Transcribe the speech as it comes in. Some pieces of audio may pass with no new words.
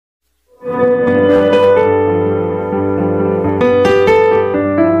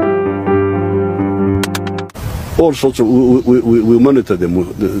all sorts of, we monitor them.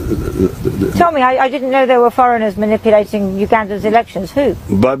 Tell me, I didn't know there were foreigners manipulating Uganda's elections. Who?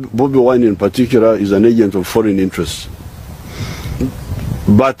 Bobi Wine in particular is an agent of foreign interests.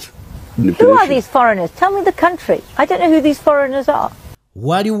 But who are these foreigners? Tell me the country. I don't know who these foreigners are.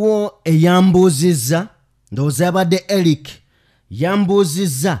 Waliwo eyambuuzizza ndowooza yabadde Eric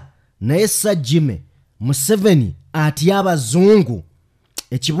yambuuzizza naye Sajjime Museveni atya abazungu.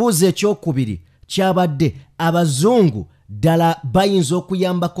 Ekibuuzo ekyokubiri kyabadde abazungu ddala bayinza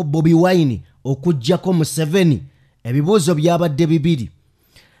okuyambako Bobi Wine okuggyako Museveni. Ebibuuzo byabadde bibiri.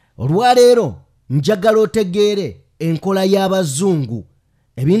 Olwaleero njagala otegeere enkola y'abazungu.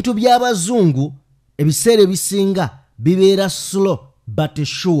 Ebintu by'abazungu ebiseera ebisinga bibeera slow but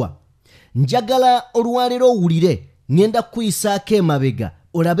sure. Njagala olwaleero owulire ngenda kuyisaako emabega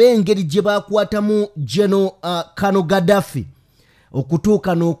olabe engeri gye baakwatamu Kano Gaddafi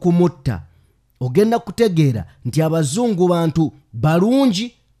okutuuka n'okumutta. Ogenda kutegeera nti abazungu bantu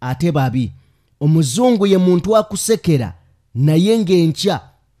balungi ate babi. Omuzungu ye muntu akusekera naye ng'enkya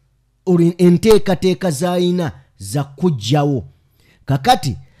enteekateeka z'ayina za kuggyawo.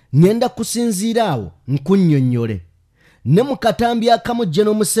 Kakati ngenda kusinziira awo nkunnyonnyole. Ne mu katambi akamu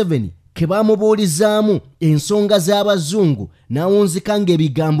General Museveni ke baamubuulizaamu ensonga z'abazungu n'awunzika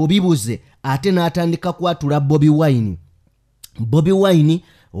ng'ebigambo bibuze ate n'atandika kwatula Bobi Wine. Bobi Wine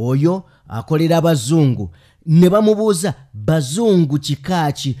oyo akolera abazungu. Ne bamubuuza bazungu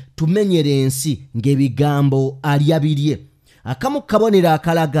kikaaki tumenyere ensi ng'ebigambo alyabirye. Akamu kabonera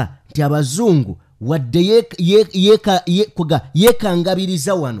akalaga nti abazungu wadde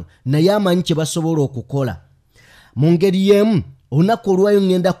yekangabiriza wano naye amanyi kye basobola okukola. Mu ngeri y'emu olunaku olwayo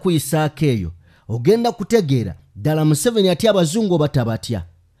ngenda kuyisaako eyo ogenda kutegeera ddala Museveni atya abazungu oba tabatya.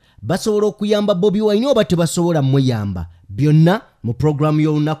 Basobola okuyamba Bobi Wine oba tebasobola muyamba. Byonna mu programu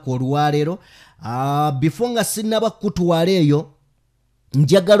y'olunaku olwaleero. Before nga sinnaba kutwala eyo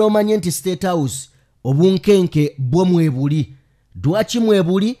njagala omanye nti State House Obunkenke bwo mwebuli. Dwaki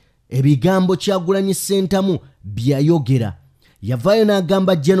mwebuli? Ebigambo Kyagulanyi Ssentamu byayogera. Yavaayo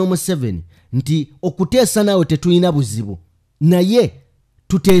n'agamba General Museveni nti okuteesa naawe tetulina buzibu naye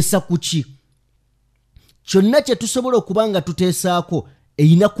tuteesa kuki? Kyonna kye tusobola okuba nga tuteesaako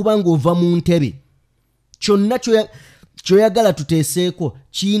eyina kuba ng'ova mu ntebe. Kyonna kyoyagala tuteeseeko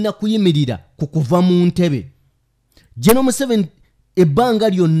kiyina kuyimirira ku kuva mu ntebe. General Museveni ebbanga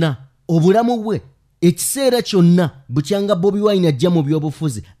lyonna obulamu bwe ekiseera kyonna bukyanga Bobi Wine ajja mu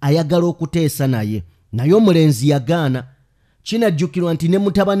byobufuzi ayagala okuteesa naye omulenzi yagaana. Kinajjukirwa nti ne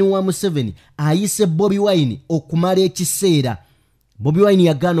mutabani wa Museveni ayise Bobi Wine okumala ekiseera. Bobi Wine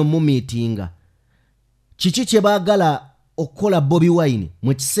yagaana omumiitinga. Kiki kye baagala okukola Bobi Wine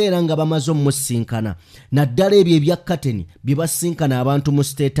mu kiseera nga bamaze omusinkana naddala ebyo ebya kateni bye basinkana abantu mu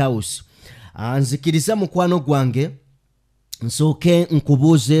State House. Nzikiriza mukwano gwange nsooke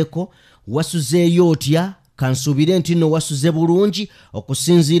nkubuuzeeko wasuzeeyo otya? Kansuubire nti nno wasuze bulungi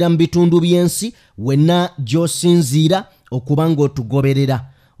okusinziira mu bitundu by'ensi wenna gy'osinziira okuba ng'otugoberera.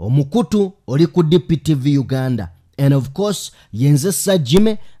 Omukutu oli ku DPTV Uganda. And of course yenze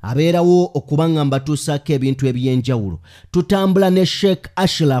Sajjime abeerawo okuba nga mbatuusaako ebintu eby'enjawulo. Tutambula ne Sheikh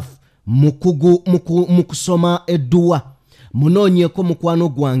Ashraf mu kusoma edduwa. Munoonyeeko mukwano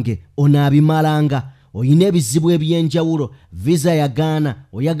gwange onaabimalanga. Oyina ebizibu eby'enjawulo, visa yagaana,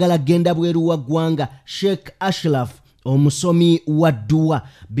 oyagala genda bweru wa ggwanga. Sheikh Ashraf omusomi wa dduwa.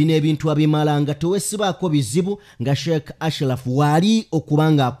 Bino ebintu abimalanga tewesibaako bizibu nga Sheikh Ashraf waali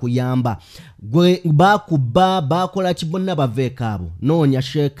okuba nga akuyamba. Gwe baakubba baakola kibonna baveeko abo. Noonya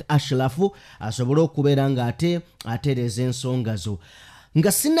Sheikh Ashraf asobole okubeera nga atereeza ensonga zo.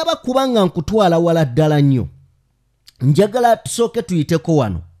 Nga sinnaba kuba nga nkutwala wala ddala nnyo. Njagala tusooke tuyiteko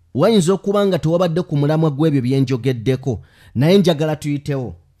wano. Wayinza okuba nga tewabadde ku mulamwa gw'ebyo bye njogeddeko naye njagala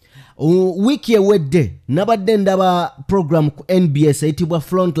tuyitewo. Wiiki ewedde nabadde ndaba program ku NBS eyitibwa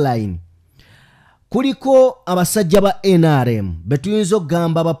Frontline. Kuliko abasajja ba NRM betuyinza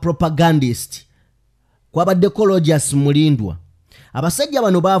okugamba ba propagandist. Kwabaddeko Rogers Mulindwa. Abasajja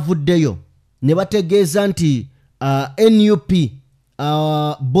bano baavuddeyo ne bategeeza nti NUP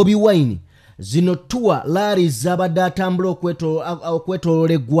Bobi Wine zino tuwa laari zabadde atambula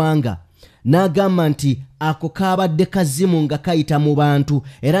okwetoloola eggwanga. N'agamba nti ako kaabadde kazimu nga kayita mu bantu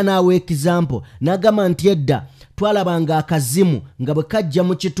era naawe ekizampo. N'agamba nti edda twalabanga akazimu nga bwe kajja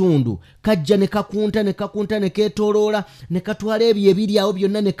mu kitundu kajja ne kakunta ne keetoloola ne katwala ebyo ebiri awo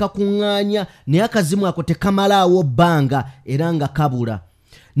byonna ne kakuŋŋaanya naye akazimu ako tekamalaawo bbanga era nga kabula.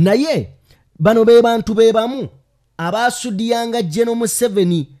 Naye bano be bantu be bamu abaasudiyanga General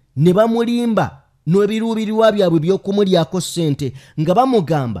Museveni ne bamulimba n'ebiruubirirwa byabwe by'okumulyako ssente nga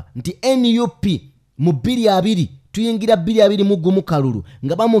bamugamba nti NUP mu 2020 tuyingira 2021 kalulu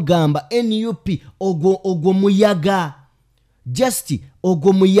nga bamugamba NUP ogwo muyaga just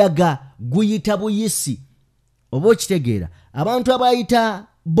ogwo muyaga guyita buyisi oba okitegeera abantu abayita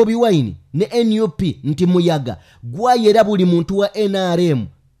Bobi Wine ne NUP nti muyaga gwayera buli muntu wa NRM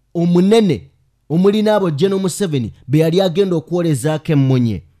omunene omulina abo General Museveni be yali agenda okwolezaako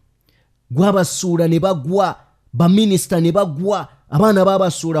emmunye gwabasuula ne bagwa ba minister ne bagwa abaana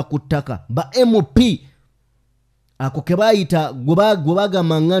babasuula ku ttaka ba MP ako ke bayita gwe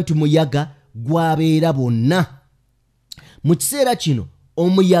bagamba nti muyaga gwabeera bonna mu kiseera kino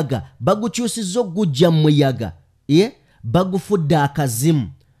omuyaga bagukyusizza okugujja mu muyaga bagufudde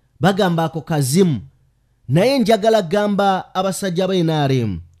akazimu bagamba ako kazimu naye njagala gamba abasajja ba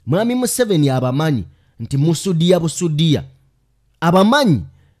NRM mwami Museveni abamanyi nti musudiya busudiya abamanyi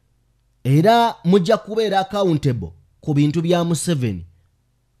era mujja kubeera accountable ku bintu bya Museveni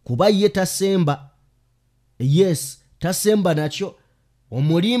kuba ye tasemba yes tasemba nakyo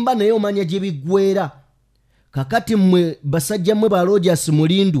omulimba naye omanya gye bigwera kakati mwe basajja mwe ba Rogers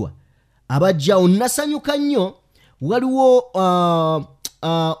mulindwa abajjawo nasanyuka nnyo waliwo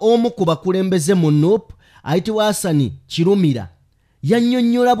omu ku bakulembeze mu NUP ayitibwa Hasani Kirumira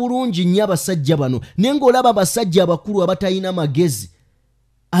yannyonnyola bulungi nnyo abasajja bano naye ng'olaba abasajja abakulu abatalina magezi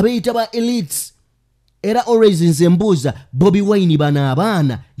abeeyita ba elites era always nze mbuuza Bobi Wine bano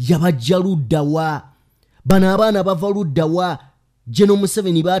abaana yabajja ludda wa bano abaana bava ludda wa General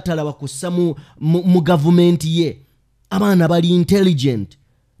Museveni baatalaba kussa mu gavumenti ye abaana bali intelligent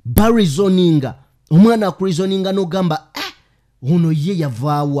barizoninga omwana akurizoninga n'ogamba ono ye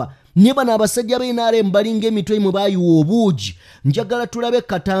yavaawa ne bano abasajja b'NRM balinga emitwe mu bayiwa obuugi njagala tulabe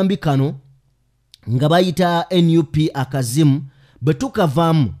katambi kano nga bayita NUP akazimu bwe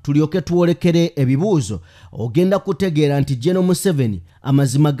tukavaamu tulyoke tuwolekere ebibuuzo ogenda kutegeera nti General Museveni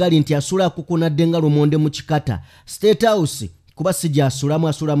amazima gali nti asula akukunadde nga lumonde mu kikata State House kuba sijja asula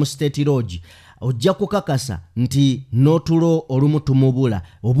mu State Lodge ojja kukakasa nti n'otulo olumu tumubula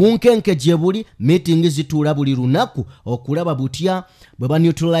obunkenke gye buli meeting zituula buli lunaku okulaba butya bwe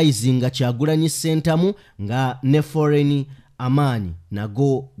baneutralizinga Kyagulanyi Ssentamu nga ne foreign amaanyi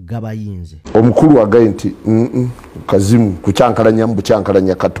nago gabayinze omukulu agaye nti kazimu kucyankalanya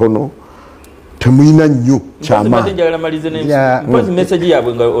mbucyankalanya katono temuyina nnyo kyama message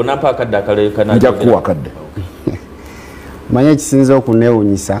yabwe nga onapa akadde akalekana nja kuwa akadde manya ekisinza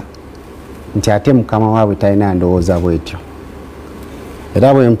okuneewunyisa nti ate mukama waabwe talina ndowooza bwetyo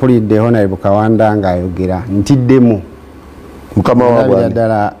era bwe mpulidde Honorable Kawanda ng'ayogera ntiddemu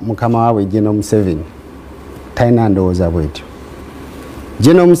mukama waabwe General Museveni talina ndowooza bwetyo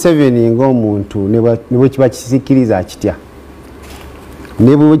General Museveni ng'omuntu ne bwe kiba kisikiriza akitya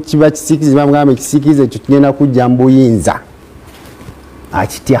ne bwe kiba kisikiriza bamugamba ekisikiriza ekyo kigenda kujja mu buyinza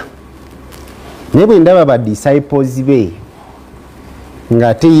akitya naye bwe ndaba ba disciples be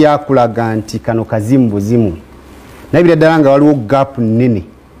ng'ate yakulaga nti kano kazimu buzimu nabira ddala nga waliwo gap nnene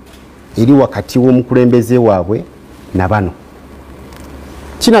eri wakati w'omukulembeze waabwe na bano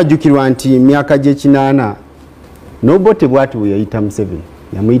kinajjukirwa nti myaka gy'ekinaana n'obote bw'ati bwe yayita Museveni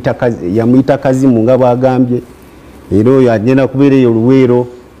yamuyita kazimu nga bwagambye era oyo agenda kubeera eyo oluweero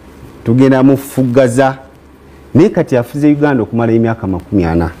tugenda mufuggaza naye kati afuze Uganda okumala emyaka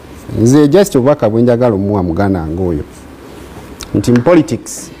 40 nze just obubaka bwe njagala omuwa muganda ng'oyo nti mu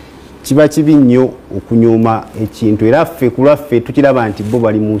politics kiba kibi nnyo okunyooma ekintu era ffe ku lwaffe tukiraba nti bo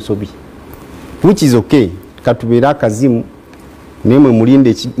bali mu nsobi which is okay katubeera akazimu naye mwe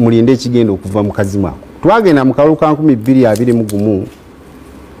mulinde ekigenda okuva mu kazimu ako twagenda mu kalulu ka 2021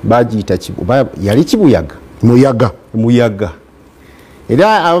 bagiyita yali muyaga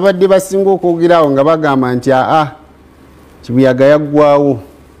era ababadde basinga okwogerawo nga bagamba nti kibuyaga yaggwawo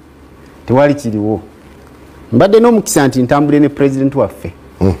tewali kiriwo mbadde n'omukisa nti ntambule ne president waffe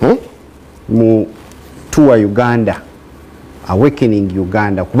mu tour Uganda awakening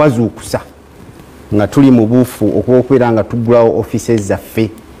Uganda kubazuukusa nga tuli mu buufu okubeera nga tuggulawo offices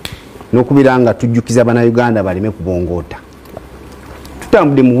zaffe n'okubeera nga tujjukiza bannayuganda baleme kubongoota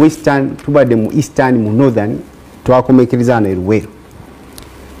tutambudde mu western tubadde mu eastern mu northern twakomekereza wano eruweero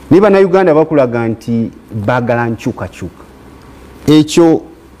ne bannayuganda bakulaga nti baagala nkyukakyuka ekyo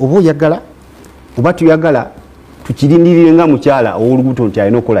oba oyagala oba tuyagala tukirindirire nga mukyala ow'olubuto nti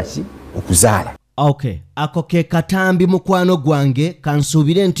alina okukola ki okuzaala okay ako ke katambi mukwano gwange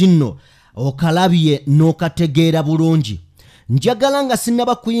kansuubire nti nno okalabye n'okategeera bulungi njagala nga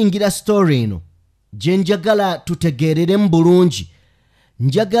sinnaba kuyingira story eno gye njagala tutegeereremu bulungi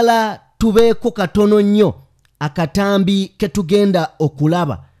njagala tubeeko katono nnyo akatambi ke tugenda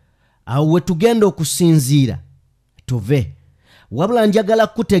okulaba awo we tugenda okusinziira tuve wabula njagala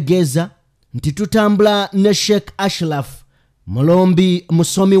kutegeeza nti tutambula ne Sheikh Ashraf mulombi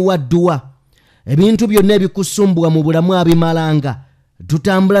musomi wa dduwa ebintu byonna ebikusumbwa mu bulamu abimalanga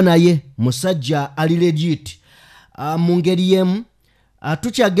tutambula naye musajja ali legit mu ngeri yemu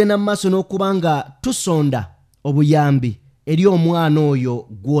tukyagenda mu maaso n'okubanga tusonda obuyambi eri omwana oyo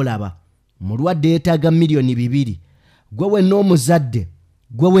gw'olaba mulwadde yeetaaga $2,000,000 gwe wenna omuzadde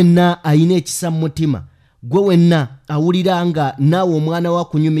gwe wenna ayina ekisa mu mutima gwe wenna awulira nga naawe omwana wa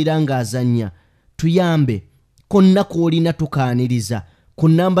kunyumira ng'azannya tuyambe konna kw'olina tukaaniriza ku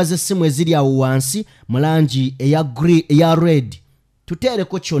nnamba z'essimu eziri awo wansi mu langi eya red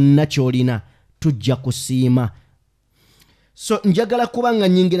tuteereko kyonna ky'olina tujja kusiima. So njagala kuba nga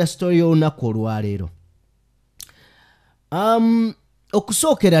nnyingira story y'olunaku olwaleero.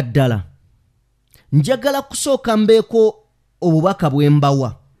 Okusookera ddala njagala kusooka mbeeko obubaka bwe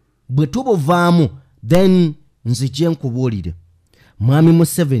mbawa bwe tubuvaamu then nzije nkubuulire. Mwami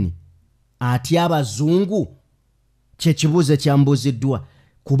Museveni atya abazungu kyekibuuzo kyambuuziddwa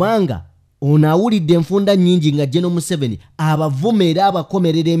kubanga ono awulidde enfunda nnyingi nga General Museveni abavuma era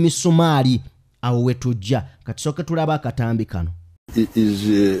abakomerera emisumaali awo we tujja katusooke tulaba akatambi kano.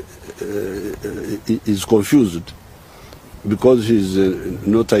 Is confused because he's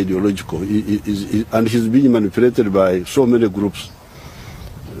not ideological and he's being manipulated by so many groups,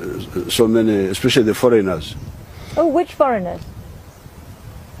 so many, especially the foreigners. Oh, which foreigners?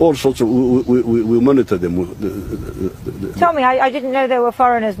 All sorts of, we monitor them. Tell me, I didn't know there were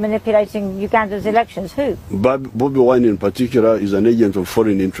foreigners manipulating Uganda's elections. Who? Bobi Wine in particular is an agent of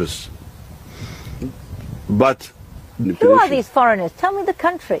foreign interests. But who are these foreigners? Tell me the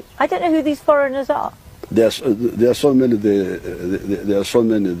country. I don't know who these foreigners are. There are so many. There are so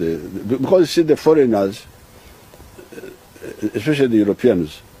many. Because you see, the foreigners, especially the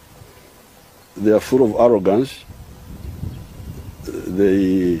Europeans, they are full of arrogance.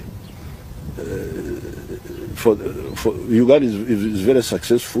 They for Uganda is very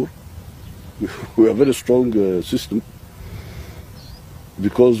successful. We have a very strong system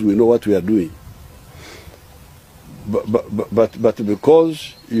because we know what we are doing. But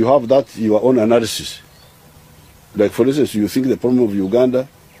because you have that your own analysis, like for instance, you think the problem of Uganda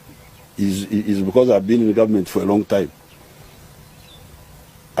is because I've been in government for a long time,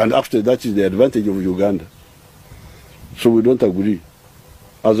 and after that is the advantage of Uganda. So we don't agree.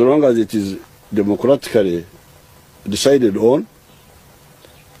 As long as it is democratically decided on,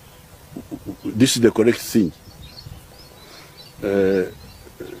 this is the correct thing.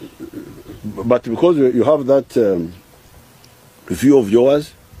 But because you have that view of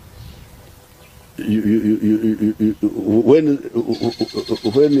yours, when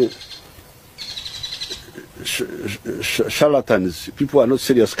charlatans, people are not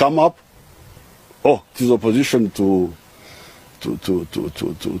serious, come up, oh, it is opposition to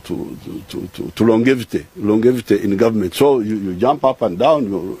longevity in government. So you jump up and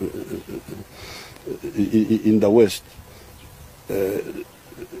down in the West.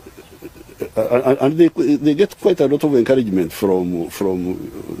 And they get quite a lot of encouragement from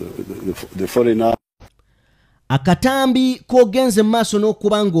the foreigner. Akatambi kogenze maaso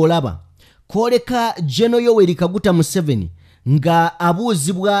n'okuba ng'olaba koleka General Yoweri Kaguta Museveni nga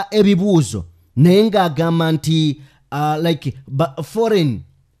abuuzibwa ebibuuzo naye ng'agamba nti like foreign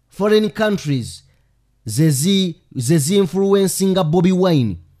countries zezi influencinga Bobi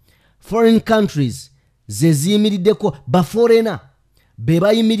Wine, foreign countries zeziyimiriddeko baforena be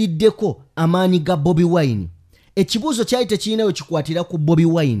bayimiriddeko amaanyi ga Bobi Wine. Ekibuuzo kyali tekirinayo kikwatira ku Bobi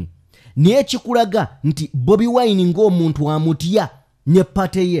Wine naye kikulaga nti Bobi Wine ng'omuntu amutya ne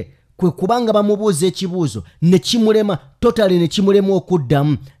pate ye kwe kubanga bamubuuza ekibuuzo ne kimulema totally ne kimulema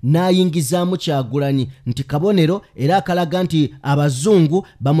okuddamu n'ayingizaamu Kyagulanyi nti kabonero era akalaga nti abazungu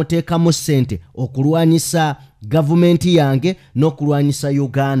bamuteekamu ssente okulwanyisa gavumenti yange n'okulwanyisa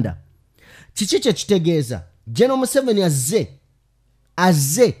Uganda. Kiki kye kitegeeza? General Museveni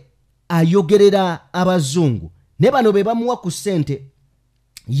azze ayogerera abazungu ne bano be bamuwa ku ssente.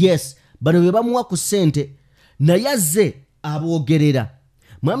 Yes, bano be bamuwa ku ssente naye azze aboogerera.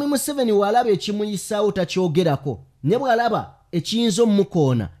 Mwami Museveni walaba ekimuyisaawo takyogerako ne bw'alaba ekiyinza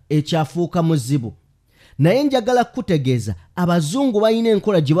omukoona ekyafuuka muzibu. Naye njagala kutegeeza abazungu balina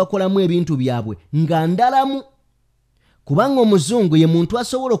enkola gye bakolamu ebintu byabwe nga ndalamu, kubanga omuzungu ye muntu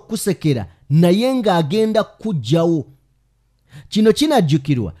asobola okukusekera naye ng'agenda kujjawo. Kino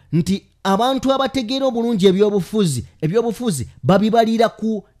kinajjukirwa nti abantu abategeera obulungi ebyobufuzi babibalira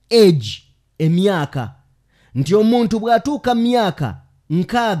ku age, emyaka, nti omuntu bw'atuuka myaka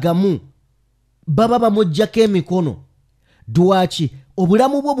 60 baba bamuggyako emikono. Dwaki?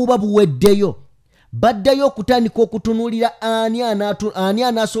 Obulamu bwo buba buweddeyo. baddayo okutandika okutunuulira ani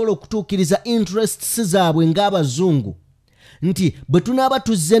anaasobola okutuukiriza interests zaabwe ng'abazungu nti bwe tunaaba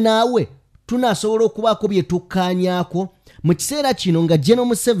tuzze naawe tunaasobola okubaako bye tukkaanyaako mu kiseera kino nga General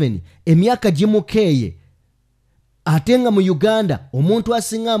Museveni emyaka gimukeeye ate nga mu Uganda omuntu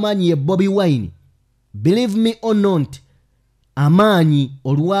asinga amaanyi ye Bobi Wine. Believe me or not, amaanyi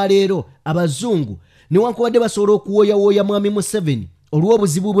olwaleero abazungu newankubadde basobola okuwooyawooya mwami Museveni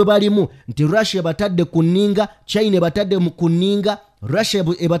olw'obuzibu bwe balimu nti Russia ebatadde ku nninga, China ebatadde ku nninga, Russia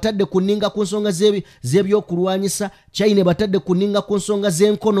ebatadde ku nninga ku nsonga z'ebyokulwanyisa, China ebatadde ku nninga ku nsonga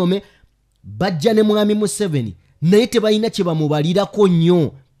z'enkonome. Bajja ne mwami Museveni naye tebalina kye bamubalirako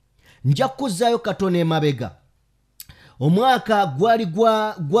nnyo. Nja kuzzaayo katono emabega. Omwaka gwali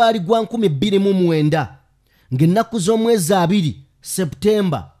gwa 2029 ng'ennaku z'omwezi 2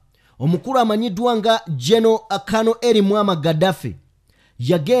 Septemba, omukulu amanyiddwa nga General Kaweedemu Gaddafi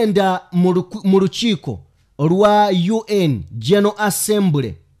yagenda mu lukiiko olwa UN General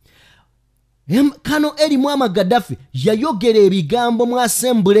Assembly. Kaweedemu Gaddafi yayogera ebigambo mu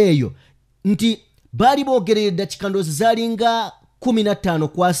assembly eyo nti baali boogerera eddakiika ndowooza zaalinga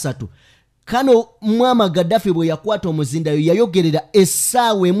 15 Kaweedemu Gaddafi bwe yakwata omuzindayo yayogerera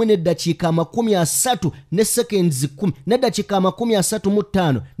essaawa emu n'eddakiika 30 ne seconds 10 n'eddakiika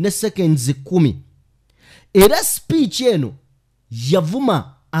 35 ne seconds 10. Era speech eno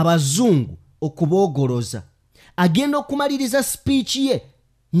yavuma abazungu okuboogoloza. Agenda okumaliriza speech ye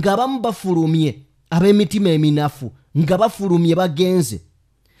ng'abamu bafulumye, ab'emitima eminafu nga bafulumye bagenze.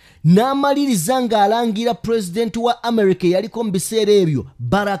 N'amaliriza ng'alangira pulezidenti wa America yaliko mu biseera ebyo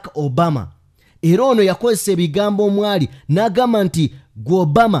Barack Obama. Era ono yakozesa ebigambo omwali n'agamba nti gwe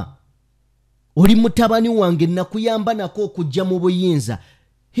Obama oli mutabani wange nakuyamba nako okujja mu buyinza.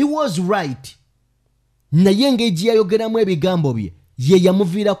 He was right. Naye engeri gye yayogeramu ebigambo bye ye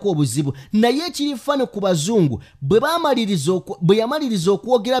yamuviirako obuzibu. Naye ekirifano ku bazungu bwe yamaliriza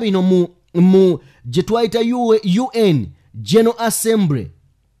okwogera bino mu gye twayita UN General Assembly,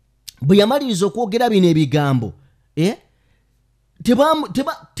 bwe yamaliriza okwogera bino ebigambo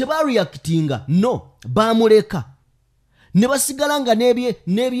tebareactinga, no, baamuleka ne basigala nga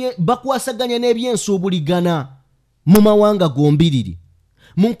bakwasaganya n'ebyensuubuligana mu mawanga gombiriri.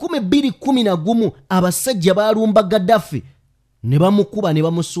 Mu 2011 abasajja baalumba Gaddafi ne bamukuba ne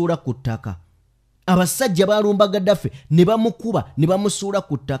bamusuula ku ttaka. Abasajja baalumba Gaddafi ne bamukuba ne bamusuula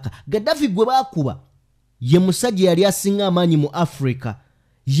ku ttaka. Gaddafi gwe baakuba ye musajja yali asinga amaanyi mu Africa.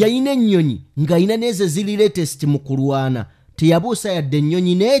 Yayina ennyonyi ng'ayina n'ezo ziri latest mu kulwana. Teyabuusa yadde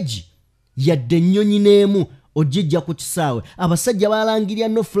ennyonyi n'egi, yadde ennyonyi n'emu ogijja ku kisaawe. Abasajja baalangirya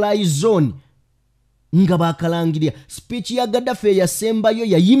no fly zone nga baakalangirya. Speech ya Gaddafi eyasembayo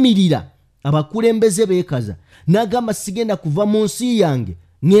yayimirira abakulembeze beekaza n'agamba sigenda kuva mu nsi yange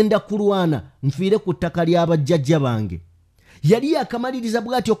ngenda kulwana nfiire ku ttaka ly'abajjajja bange. Yali yakamaliriza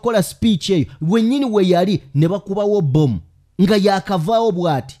bw'ati okukola speech eyo, wennyini we yali ne bakubawo bomu nga yakavaawo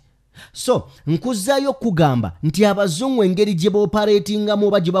bw'ati. So nkuzzaayo kugamba nti abazungu engeri gye booparatingamu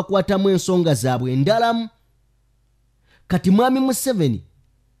oba gye bakwatamu ensonga zaabwe endalamu. Kati mwami Museveni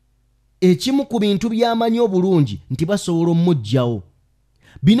ekimu ku bintu by'amanyi obulungi nti basobola omuggyawo.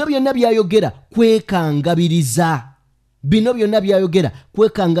 Bino byonna byayogera kwekangabiriza.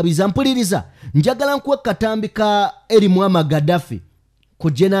 Mpuliriza, njagala nkuwe katambi Kaweedemu Gaddafi ku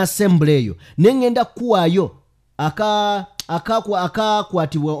General Assembly eyo ne ngenda kuwaayo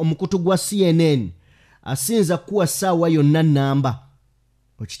akakwatibwa omukutu gwa CNN asinza kuwa ssaawa yonna namba.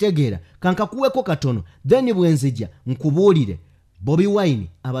 Okitegeera, kankakuweko katono then bwenzija nkubuulire Bobi Wine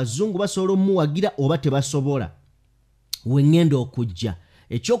abazungu basobola omuwagira oba tebasobola. Wengenda okujja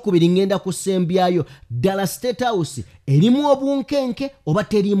ekyokubiri ngenda kusembyayo ddala State House erimu obunkenke oba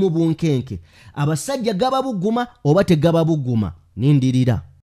terimu bunkenke, abasajja gababuguma oba tegababuguma. Nindirira.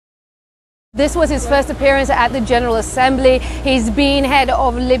 This was his first appearance at the General Assembly. He's been head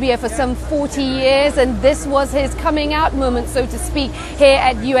of Libya for some 40 years, and this was his coming out moment, so to speak, here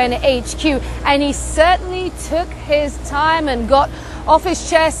at UNHQ. And he certainly took his time and got off his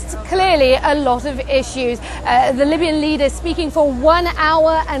chest clearly a lot of issues. The Libyan leader speaking for 1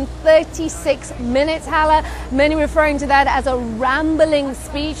 hour and 36 minutes, Hala, many referring to that as a rambling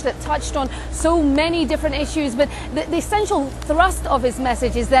speech that touched on so many different issues. But the essential thrust of his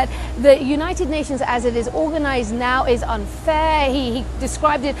message is that the United Nations as it is organized now is unfair. He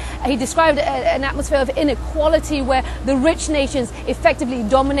described an atmosphere of inequality where the rich nations effectively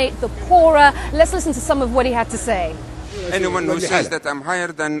dominate the poorer. Let's listen to some of what he had to say. Anyone who says that I'm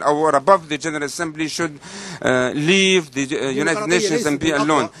higher than or above the General Assembly should leave the United Nations and be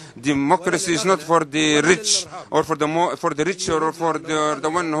alone. Democracy is not for the rich or for the rich or for the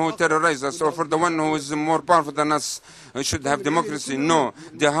one who terrorizes us or for the one who is more powerful than us. Should have democracy. No,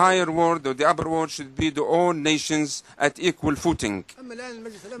 the higher world or the upper world should be the all nations at equal footing.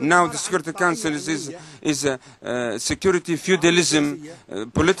 Now the Security Council is security feudalism,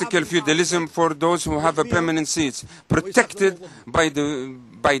 political feudalism for those who have a permanent seats, protected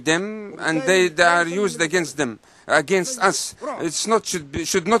by them, and they are used against them, against us.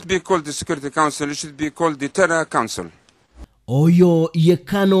 Should not be called the Security Council. It should be called the Terror Council. Oyo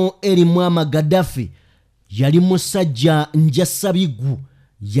yekano eri Muammar Gaddafi yali musajja njasabigu,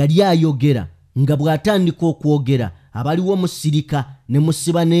 yali ayogera nga bw'atandika okwogera abaliwo musirika ne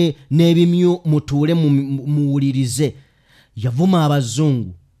musiba n'ebimyu mutuule muwulirize. Yavuma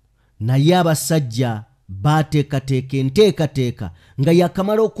abazungu naye abasajja baateekateeka enteekateeka nga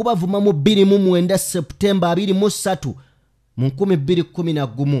yakamala okubavuma mu 29 Septemba 23 mu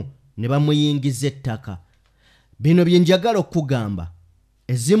 2011 ne bamuyingiza ettaka. Bino bye njagala okugamba,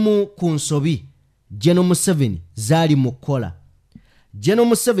 ezimu ku nsobi General Museveni zaali mu kkola. General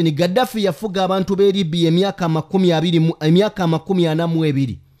Museveni Gaddafi yafuga abantu b'e Libya emyaka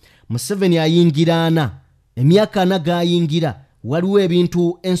 42. Museveni ayingira 4. Emyaka 4 gayingira waliwo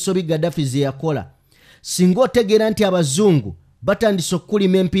ebintu ensobi Gaddafi ze yakola. Singa otegeera nti abazungu batandise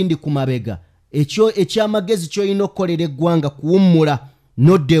okulima empindi ku mabega, ekyamagezi ky'olina okukolera eggwanga kuwummula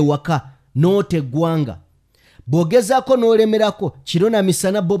n'odda ewaka n'ota eggwanga. Bw'ogezaako n'olemerako kiro na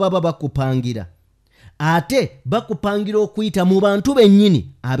misana bo baba bakupangira. Ate bakupangira okuyita mu bantu bennyini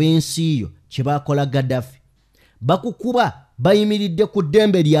ab'ensi yo kye baakola Gaddafi. Bakukuba bayimiridde ku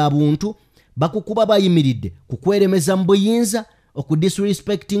ddembe lya buntu, bakukuba bayimiridde ku kweremeza mu buyinza,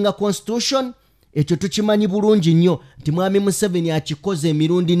 okudisrespectinga constitution. Ekyo tukimanyi bulungi nnyo nti Mwami Museveni akikoze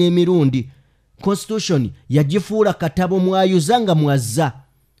emirundi n'emirundi. Constitution yagifuula katabo mwayuza nga mwazza.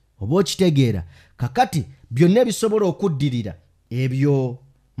 Oba okitegeera. Kakati byonna bisobola okuddirira ebyo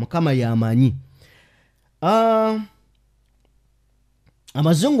Mukama y'amanyi.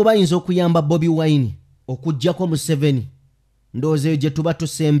 Amazungu bayinza okuyamba Bobi Wine okujjako Museveni, ndowooza eyo gye tuba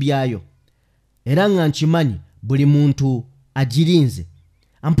tusembyayo. Era nga nkimanyi buli muntu agirinze.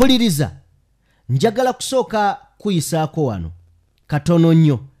 Ampuliriza, njagala kusooka kuyisaako wano katono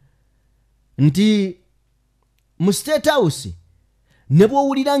nnyo nti mu State House ne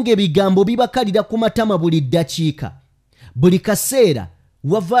bw'owulira ng'ebigambo bibakalira ku matama buli ddakiika, buli kaseera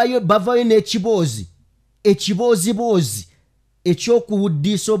bavaayo n'ekiboozi, ekiboozi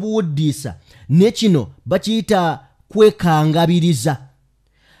ekyokuwuddiisa obuwuddiisa, ne kino bakiyita kwekangabiriza.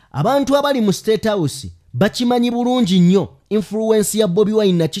 Abantu abali mu State House bakimanyi bulungi nnyo influence ya Bobi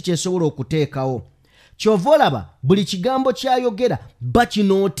Wine naki kyesobola okuteekawo. Kyova olaba buli kigambo kyayogera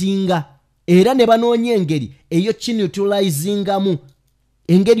bakinootinga era ne banoonya engeri eyo kineutralizingamu,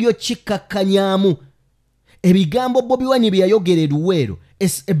 engeri yo kikkakkanyaamu. Ebigambo Bobi Wine bye yayogera Luweero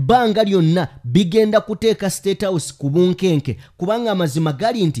ebbanga lyonna bigenda kuteeka State House ku bunkenke, kubanga amazima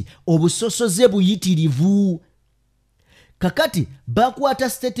gali nti obusosoze buyitirivu. Kakati bakwata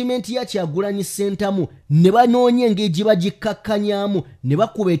statement ya Kyagulanyi Ssentamu ne banoonya engeri gye bagikkakkanyaamu, ne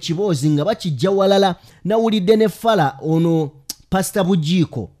bakuba ekiboozi nga bakijja walala. Nawulidde ne Fala ono Pastor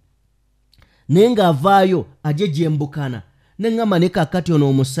Bujiiko naye ng'avaayo ajje gyembukana neŋŋamba ne kakati ono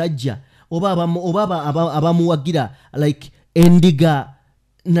omusajja oba abamuwagira like endiga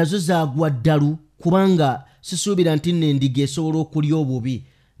nazo zaagwa ddalu, kubanga sisuubira nti n'endiga esobola okulya obubi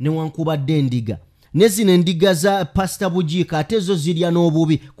newankubadde endiga. Ne zino endiga za Pastor Bujiika ate zo zirya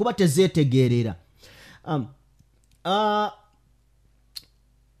n'obubi kuba tezeetegeerera.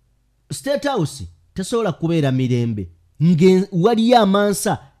 State House tesobola kubeera mirembe waliyo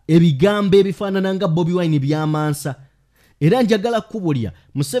amansa, ebigambo ebifaanana nga Bobi Wine by'amansa. Era njagala kubulya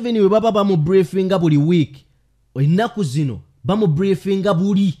Museveni we baba bamubriefinga buli week, ennaku zino bamubriefinga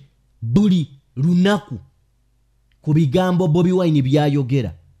buli lunaku ku bigambo Bobi Wine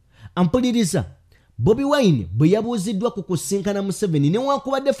byayogera. Ampuliriza, Bobi Wine bwe yabuuziddwa ku kusinkana Museveni,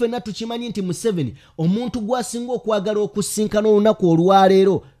 newankubadde ffenna tukimanyi nti Museveni omuntu gwasinga okwagala okusinkana olunaku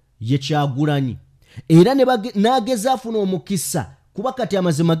olwaleero ye Kyagulanyi, era n'ageza afuna omukisa, kuba kati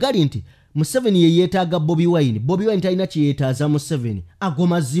amazima gali nti Museveni ye yeetaaga Bobi Wine. Bobi Wine talina kye yeetaaza Museveni, ago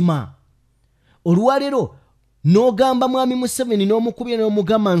mazima. Olwaleero n'ogamba Mwami Museveni n'omukubye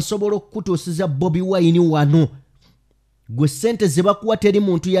n'omugamba nsobola okukutuusiza Bobi Wine wano, gwe ssente ze bakuwa teri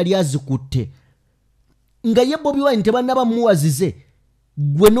muntu yali azikutte. Nga ye Bobi Wine tebannaba muwazize,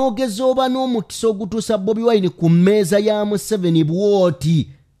 gwe n'ogeza oba n'omukisa ogutuusa Bobi Wine ku mmeeza ya Museveni bw'oti.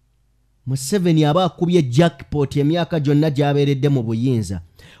 Museveni aba akubye jackpot emyaka gyonna gy'abeeredde mu buyinza.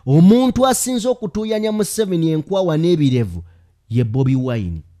 Omuntu asinze okutuuyanya Museveni enkwawa n'ebirevu ye Bobi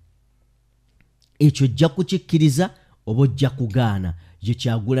Wine. Ekyo ojja kukikkiriza oba ojja kugaana, ye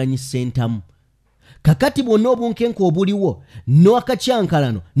Kyagulanyi Ssentamu. Kakati bwonna obunkenke obuliwo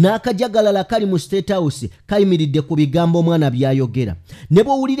n'akacyankalano n'akajagalala kali mu State House kayimiridde ku bigambo omwana byayogera. Ne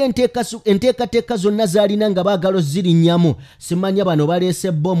bw'owulira enteekateeka zonna z'alina nga baagala zirinnyamu, simanya bano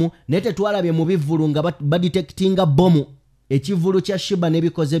baleese bbomu naye tetwalabye mu bivvulu nga baditekitinga bbomu. Ekivvulu kya Shiba ne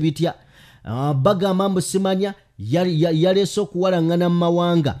bikoze bitya? Bagamba mbu simanya yaleese okuwalaŋŋana mu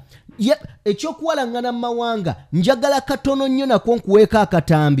mawanga. Ekyokuwalaŋŋana mu mawanga njagala katono nnyo nako nkuweeka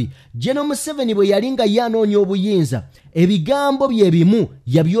akatambi. General Museveni bwe yali nga ye anoonya obuyinza, ebigambo bye bimu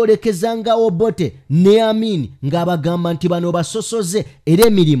yabyolekezanga Obote ne Amin ng'abagamba nti bano basosoze era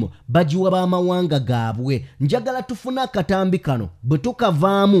emirimu bagiwa b'amawanga gaabwe. Njagala tufune akatambi kano bwe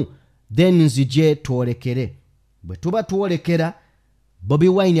tukavaamu then nzije twolekere. Bwe tuba twolekera Bobi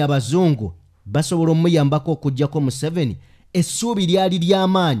Wine abazungu basobola omuyambako okuggyako Museveni, essuubi lyali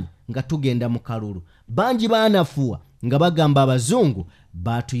ly'amaanyi nga tugenda mu kalulu. Bangi baanafuwa nga bagamba abazungu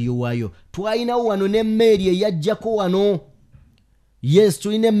baatuyiwayo. Twalinawo wano n'emmeeri eyajjako wano. Yes,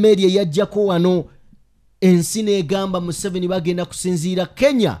 tulina emmeeri eyajjako wano. Ensi n'egamba Museveni bagenda kusinziira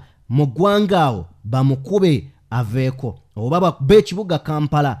Kenya mu ggwanga awo bamukube aveeko oba bakube ekibuga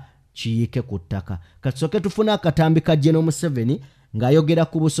Kampala kiyiike ku ttaka. Kasooke tufune akatambi ka General Museveni ng'ayogera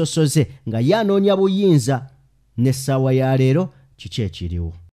ku busosoze nga ye anoonya buyinza n'essaawa ya leero kiki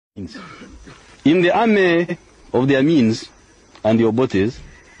ekiriwo. In the army of the Amins and the Obotes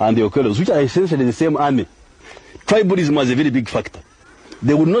and the Okellos, which are essentially the same army, tribalism was a very big factor.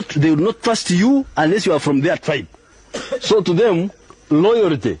 They would not trust you unless you are from their tribe. So to them,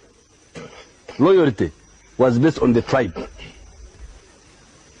 loyalty was based on the tribe.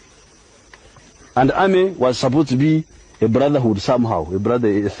 And the army was supposed to be a brotherhood somehow,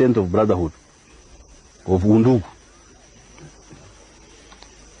 a sense of brotherhood, of Undugu.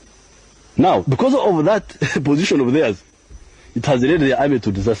 Now, because of that position of theirs, it has led the army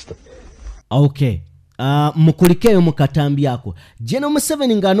to disaster. Okay. Mukulikeyo mu katambi ako. General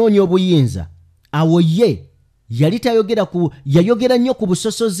Museveni ng'anoonya obuyinza, awo ye yali yayogera nnyo ku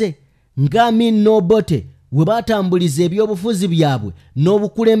busosoze ng'Amin n'Obote bwe baatambuliza ebyobufuzi byabwe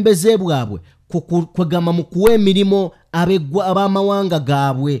n'obukulembeze bwabwe kwegamba mu kuwa emirimu ab'amawanga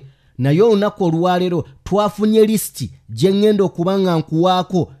gaabwe. Naye olunaku olwaleero twafunye lisiti gye ŋŋenda okuba nga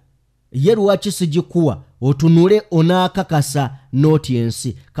nkuwaako. Ye lwaki sigikuwa otunule onaakakasa nooti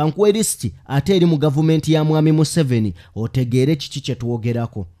ensi. Kankuwe lisiti ate eri mu gavumenti ya mwami Museveni otegeere kiki kye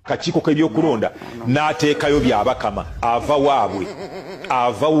twogerako. Kakiiko k'ebyokulonda n'ateekayo byabakama ava waabwe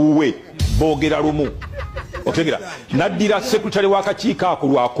ava wuwe boogera lumu. Otegera naddira sekretary w'akakiiko ako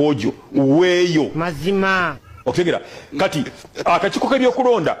lwakoojo weeyo mazima. Otegera kati akakiiko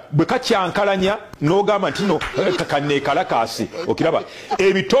k'ebyokulonda bwe kakyankalanya n'ogamba nti no kaneekalakaasi okiraba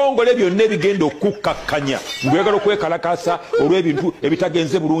ebitongole byonna ebigenda okukkakkanya ngwegala okwekalakaasa olw'ebintu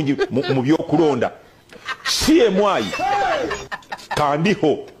ebitagenze bulungi mu byokulonda. CMI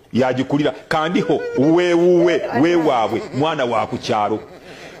kandiho yagikulira kandiho weewaabwe mwana wa ku kyalo.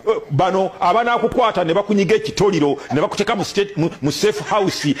 Bano abanaakukwata ne bakunyiga ekitoliro ne bakuteeka mu safe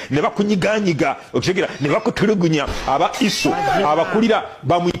house ne bakunyiganyiga okitegeera ne bakutulugunya aba iso abakulira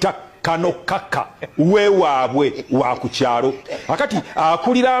bamuyita kano kaka weewaabwe wa ku kyalo. Akati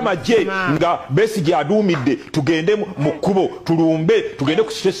akulira amagye nga Besigye aduumidde tugende mu kkubo tulumbe tugende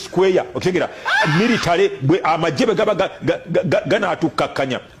ku State Square okitegeera military bwe amagye bwe gaba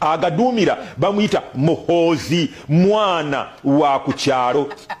ganaatukakkanya agaduumira bamuyita muhoozi mwana wa ku kyalo.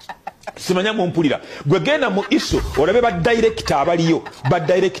 Simanya mumpulira gwe genda mu iso olabe ba director abaliyo ba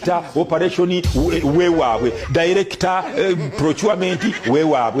director operation weewaabwe director procurement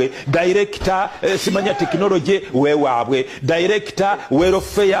weewaabwe director simanya technology weewaabwe director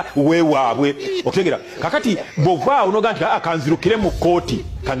welfare weewaabwe okutegera kakati bova onoga akanzirukire mu kooti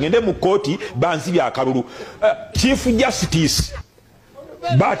kangende mu kooti banzi bya kalulu chief justice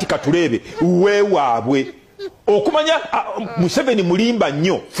bati katulebe weewaabwe okumanya Museveni mulimba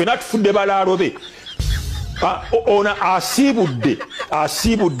nnyo fena tufudde balaalobe ona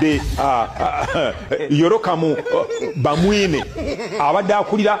asibudde yorokamu bamwine abadde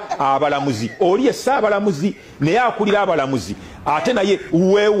akulira abalamuzi oli essa abalamuzi naye akulira abalamuzi ate naye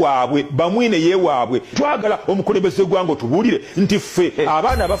weewaabwe bamwine yeewaabwe twagala omukulembeze gwange otubuulire nti ffe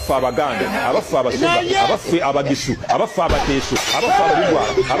abaana abaffe abaganda abaffe abasoga abaffe abagisu abaffe abateeso abaffe ababigwa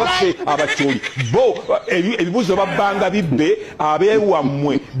abaffe abacyoli bo ebibuzo babbanga bibbe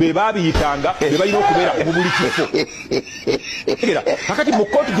abeewammwe be baabiyitanga be balina okubeera mu buli kifo kakati mu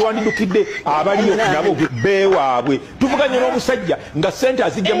kooti gye wandidukidde abaliyo nabo beewaabwe tuvuganye n'omusajja nga sente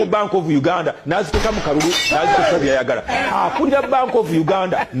azijja mu Bank of Uganda n'aziteeka mu kalulu n'aziteeka byayagala akulira Bank of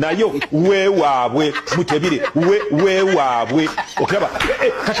Uganda nayo weewaabwe mutebire weewaabwe okiraba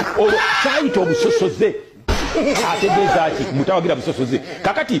kati olwo kyayita obusosoze ategeeza ki mutawagira busosoze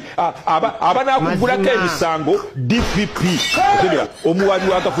kakati abanakugulako emisango DPP okiraba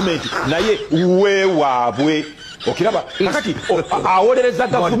omuwabi wa gavumenti naye weewaabwe okiraba kakati awolereza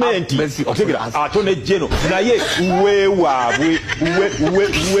gavumenti otegera atone jeno naye weewaabwe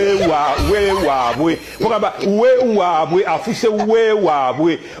kugamba weewaabwe afuse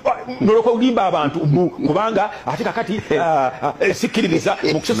weewaabwe noloko ulimba abantu kubanga ate kakati sikiririza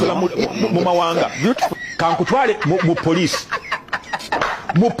mu kusosola mu mawanga kankutwale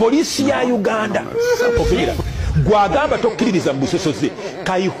mu polisi ya Uganda okiraba gwagamba tokkiririza mu busosoze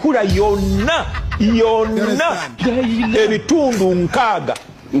Kayihura yonna ebitundu nkaaga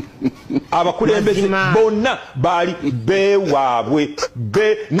abakulembeze bonna bali beewaabwe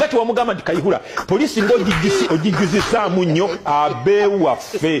nga tewamugamba nti Kayihura polisi ng'ogijjuzisaamu nnyo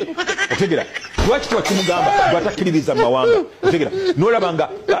abeewaffe otegera lwaki tewakimugamba lwatakkiririza mu mawanga otegera n'olabanga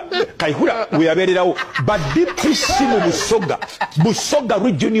Kayihura we yabeererawo ba DPC mu busoga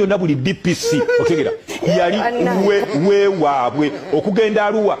region yonna buli DPC otegera yali weewaabwe okugenda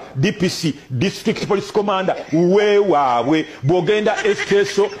Arua DPC district police commander weewaabwe bw'ogenda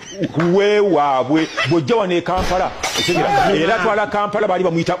SKSO weewaabwe bw'ojja wano e Kampala otegera era twala Kampala baali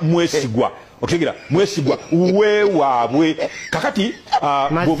bamuyita mwesigwa otegera mwesigwa weewaabwe kakati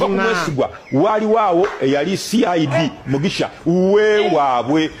bw'ova ku mwesigwa waaliwaawo eyali CID Mugisha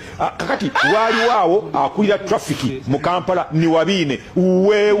weewaabwe kakati waaliwaawo akulira traffic mu Kampala Niwabiine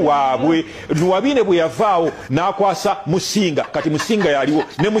weewaabwe Niwabiine bwe yavaawo n'akwasa Musinga kati Musinga yaliwo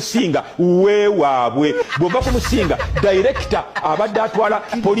ne Musinga weewaabwe bw'ova ku Musinga director abadde atwala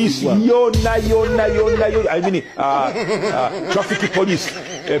poliisi yonna I mean traffic police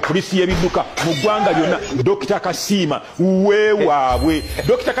polisi y'ebidduka mu ggwanga lyonna Dr. Kasiima weewaabwe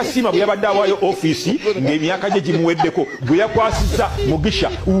Dr. Kasiima bwe yabadde awaayo ofiisi ng'emyaka gye gimuweddeko bwe yakwasizza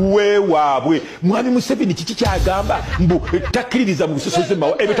Mugisha weewaabwe Mwami Museveni kiki kyagamba mbu takkiririza mu busosoze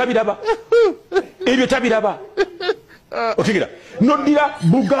mawa ebyo tabiraba otegera noddira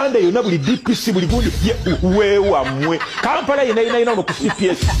Buganda yonna buli DPC buli gundi weewammwe Kampala yenayina no ku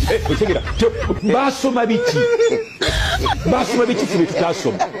CPS otegera basoma biki ffe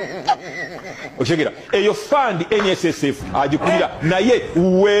tutasoma otegera eyo fund NSSF agikulira naye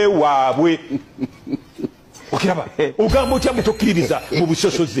weewaabwe okiraba ogamba otya mutokkiririza mu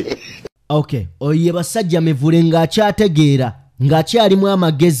busosoze okay oye basajja mivule ng'akyategeera ng'akyalimu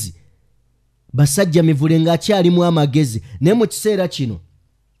amagezi basajja mivule ng'akyalimu amagezi naye mu kiseera kino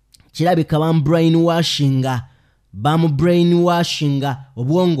kirabika bamubrainwashinga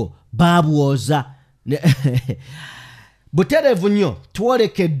obwongo babwoza butereevu nnyo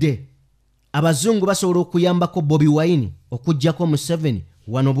twolekedde abazungu basobola okuyambako Bobi Wine okuggyako Museveni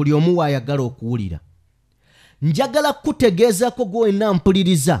wano buli omu waayagala okuwulira njagala kutegeezako gwenna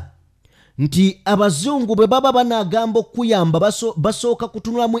mpuliriza nti abazungu bwe baba banagamba okuyamba basooka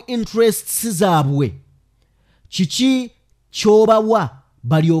kutunulamu interests zaabwe kiki ky'obawa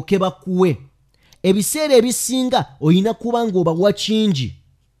balyoke bakuwe ebiseera ebisinga olina kuba ng'obawa kingi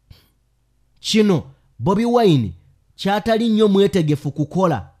kino Bobi Wine kyatali nnyo mwetegefu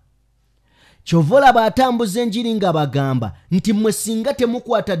kukola kyova olaba atambuza enjiri nga bagamba nti mmwe singa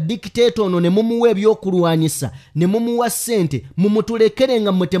temukwata dictator ono ne mumuwa ebyokulwanyisa ne mumuwa ssente mumutulekere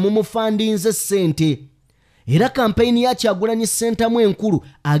nga mmwe temumufandinze ssente era kampeyini ya Kyagulanyi Ssentamu enkulu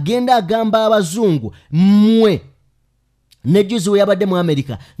agenda agamba abazungu mmwe nejjuzi we yabadde mu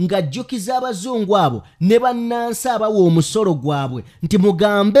Amerika ng'ajjukiza abazungu abo ne bannansi abawa omusolo gwabwe nti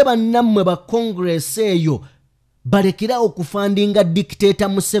mugambe bannammwe ba Congress eyo balekerawo okufandinga dictator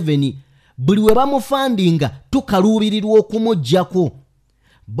Museveni buli we bamufandinga tukaluubirirwa okumuggyako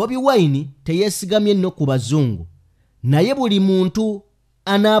Bobi Wine teyeesigamye nno ku bazungu naye buli muntu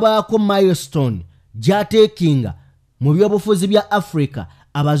anaabaako milestone gy'ateekinga mu byobufuzi bya Africa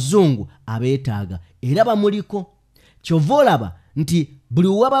abazungu abeetaaga era bamuliko kyova olaba nti buli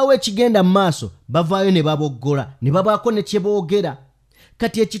wabaawo ekigenda mu maaso bavaayo ne baboggola ne babaako ne kye boogera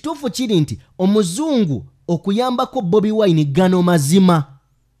kati ekituufu kiri nti omuzungu okuyambako Bobi Wine gano mazima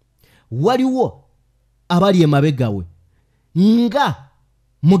waliwo abali emabega we nga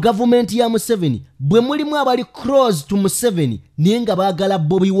mu gavumenti ya Museveni bwe mulimu abali close to Museveni naye nga baagala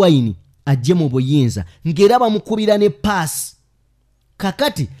Bobi Wine ajje mu buyinza ng'era bamukubira ne pass.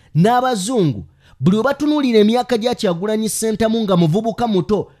 Kakati n'abazungu buli obatunuulira emyaka gya Kyagulanyi Ssentamu nga muvubuka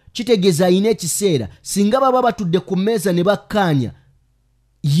muto kitegeeza ayina ekiseera singa baba batudde ku mmeeza ne bakkaanya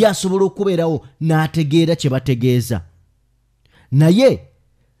yasobola okubeerawo n'ategeera kye bategeeza. Naye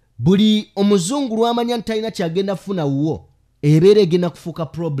buli omuzungu lwamanya nti talina kyagenda kufuna wuwo ebeera egenda kufuuka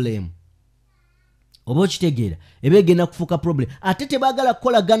problem. Oba okitegeera eba egenda kufuuka problem. Ate tebaagala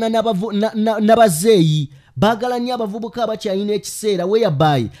kukolagana n'abazeeyi baagala nnyo abavubuka abakyalina ekiseera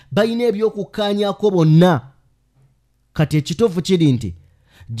whereby balina ebyokukkaanyaako bonna. Kati ekituufu kiri nti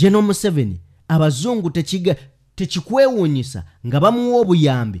General Museveni abazungu tekikwewuunyisa nga bamuwa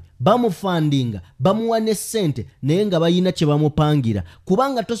obuyambi bamufandinga bamuwa ne ssente naye nga balina kye bamupangira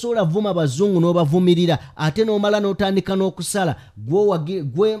kubanga tosobola vuma abazungu n'obavumirira ate n'omala n'otandika n'okusala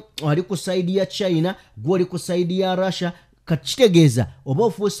gwe ali ku sayidi ya China gwe oli ku sayidi ya Russia. Kakitegeeza oba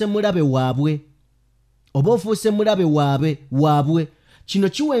ofuuse mulabe waabwe kino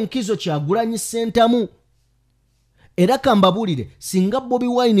kiwa enkizo Kyagulanyi Ssentamu. Era kambabuulire singa Bobi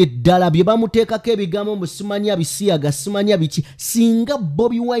Wine ddala bye bamuteekako ebigambo mbu simanya bisiyaga simanya biki singa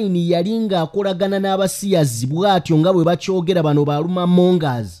Bobi Wine yali ng'akolagana n'abasiyazi bw'atyo nga bwe bakyogera bano baluma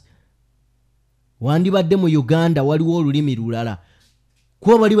mongers wandibadde mu Uganda waliwo olulimi lulala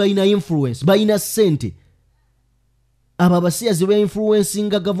kuba bali balina influence balina ssente. Abo abasiyazi ba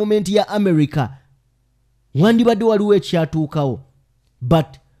influencinga gavumenti ya America wandibadde waliwo ekyatuukawo. But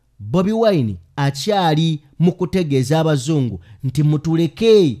Bobi Wine akyali mu kutegeeza abazungu nti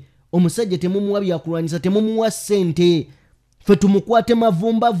mutuleke omusajja temumuwa byakulwanyisa temumuwa ssente ffe tumukwate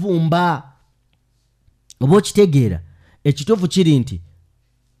mavumbavumba. Oba okitegeera ekituufu kiri nti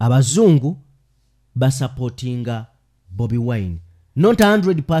abazungu basupportinga Bobi Wine not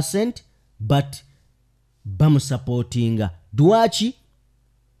 100% but bamusupportinga. Dwaki?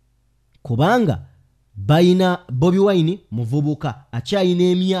 Kubanga bayina Bobi Wine muvubuka akyalina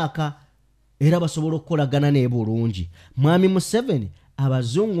emyaka era basobola okukolagana naye bulungi. Mwami Museveni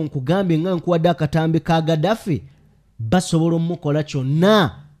abazungu nkugambye nga nkuwadde akatambi ka Gaddafi basobola omukola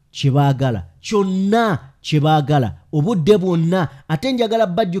kyonna kye baagala obudde bwonna. Ate njagala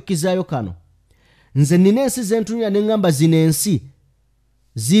bajjukizaayo kano nze nina ensi zentunira ne ngamba zino ensi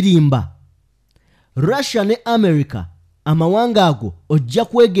zirimba. Russia ne America amawanga ago ojja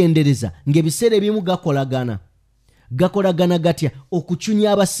kwegendereza ng'ebiseera ebimu gakolagana gatya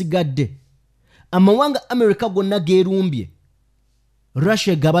okucunya abasigadde. Amawanga America gonna geerumbye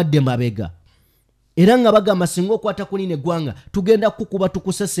Russia gabadde mabega era nga bagamba singa okwata ku lino eggwanga tugenda kukuba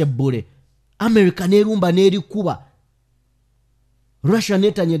tukusesebbule. America neerumba n'erikuba Russia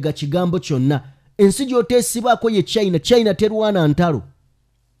neetanyega kigambo kyonna. Ensi gy'oteesibaako ye China terwana ntalo.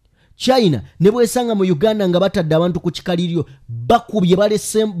 China ne bwesanga mu Uganda nga batadde abantu ku kikaliryo bakubye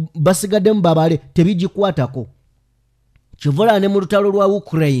basigaddemu babale tebigikwatako. Kivula ne mu lutalo lwa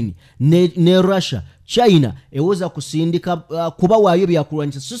Ukraine ne Russia China ewoza kusindika kuba waayo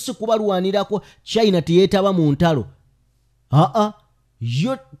byakulwanyisa sisi kubalwanirako. China teyeetaba mu ntalo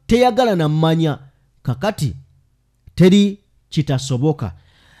yo teyagala na mmanya kakati teri kitasoboka.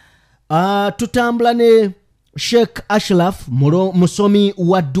 Tutambula ne Sheikh Ashraf musomi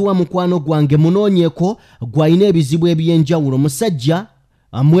wa dduwa mukwano gwange munoonyeko gwalina ebizibu ebyenjawulo. Musajja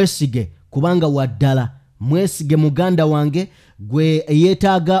mwesige kubanga waddala mwesige muganda wange gwe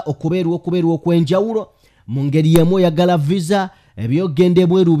yeetaaga okubeerwa okwenjawulo mu ngeri y'emu oyagala visa ebyogende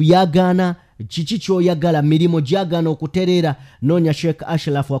bweru byagaana kiki kyoyagala mirimu gyagaana okutereera noonya Sheikh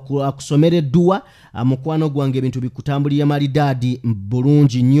Ashraf akusomera edduwa mukwano gwange ebintu bikutambulira malidaadi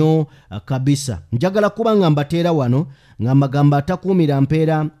bulungi nnyo kabisa. Njagala kuba nga mbateera wano nga magamba atakuumira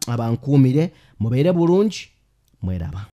mpeera abankuumire mubeere bulungi mweraba.